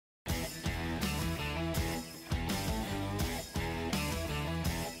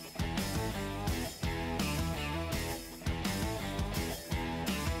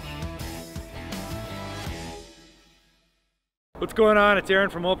What's going on? It's Aaron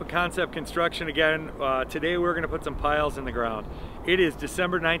from Open Concept Construction again. Today we're going to put some piles in the ground. It is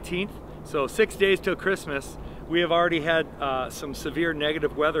December 19th, so 6 days till Christmas. We have already had some severe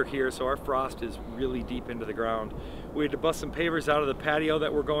negative weather here, so our frost is really deep into the ground. We had to bust some pavers out of the patio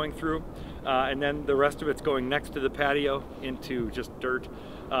that we're going through, and then the rest of it's going next to the patio into just dirt.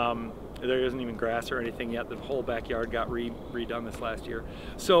 There isn't even grass or anything yet. The whole backyard got redone this last year.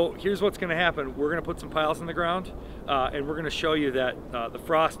 So here's what's going to happen. We're going to put some piles in the ground, and we're going to show you that the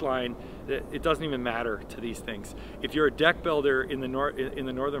frost line, it doesn't even matter to these things. If you're a deck builder in the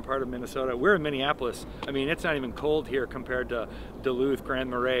northern part of Minnesota, we're in Minneapolis. I mean, it's not even cold here compared to Duluth, Grand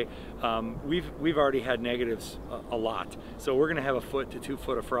Marais. We've already had negatives a lot. So we're going to have 1 foot to 2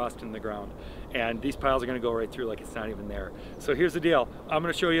 foot of frost in the ground, and these piles are going to go right through like it's not even there. So here's the deal. I'm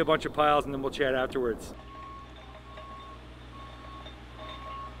going to show you a bunch of piles and then we'll chat afterwards.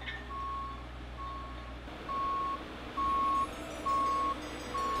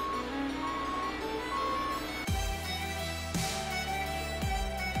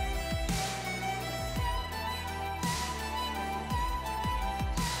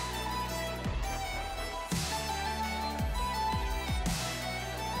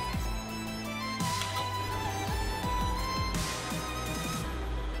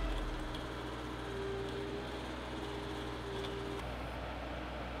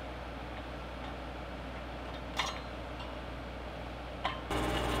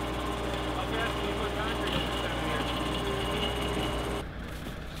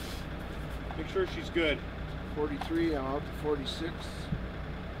 Make sure she's good. 43, I'm out to 46.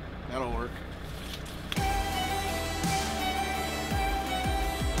 That'll work.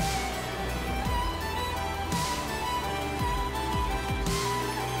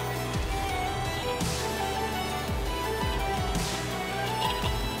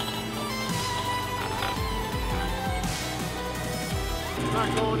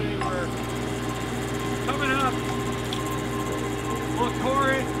 Not going anywhere. Coming up. We'll core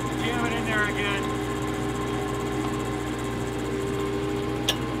it, jam it in there again.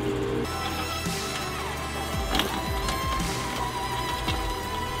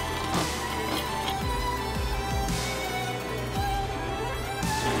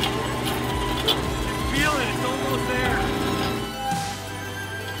 Feel it, it's almost there.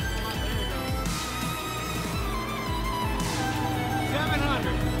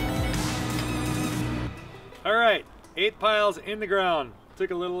 All right, 8 piles in the ground. Took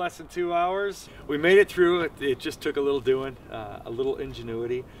a little less than 2 hours. We made it through. It just took a little doing, a little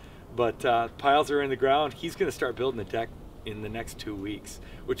ingenuity, but piles are in the ground. He's gonna start building the deck in the next 2 weeks,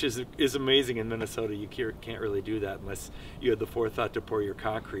 which is amazing in Minnesota. You can't really do that unless you had the forethought to pour your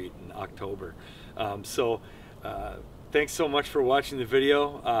concrete in October. Thanks so much for watching the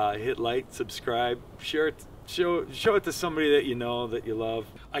video. Hit like, subscribe, share it, show it to somebody that you know, that you love.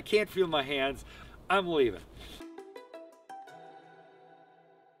 I can't feel my hands. I'm leaving.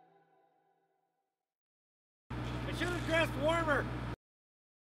 I should have dressed warmer.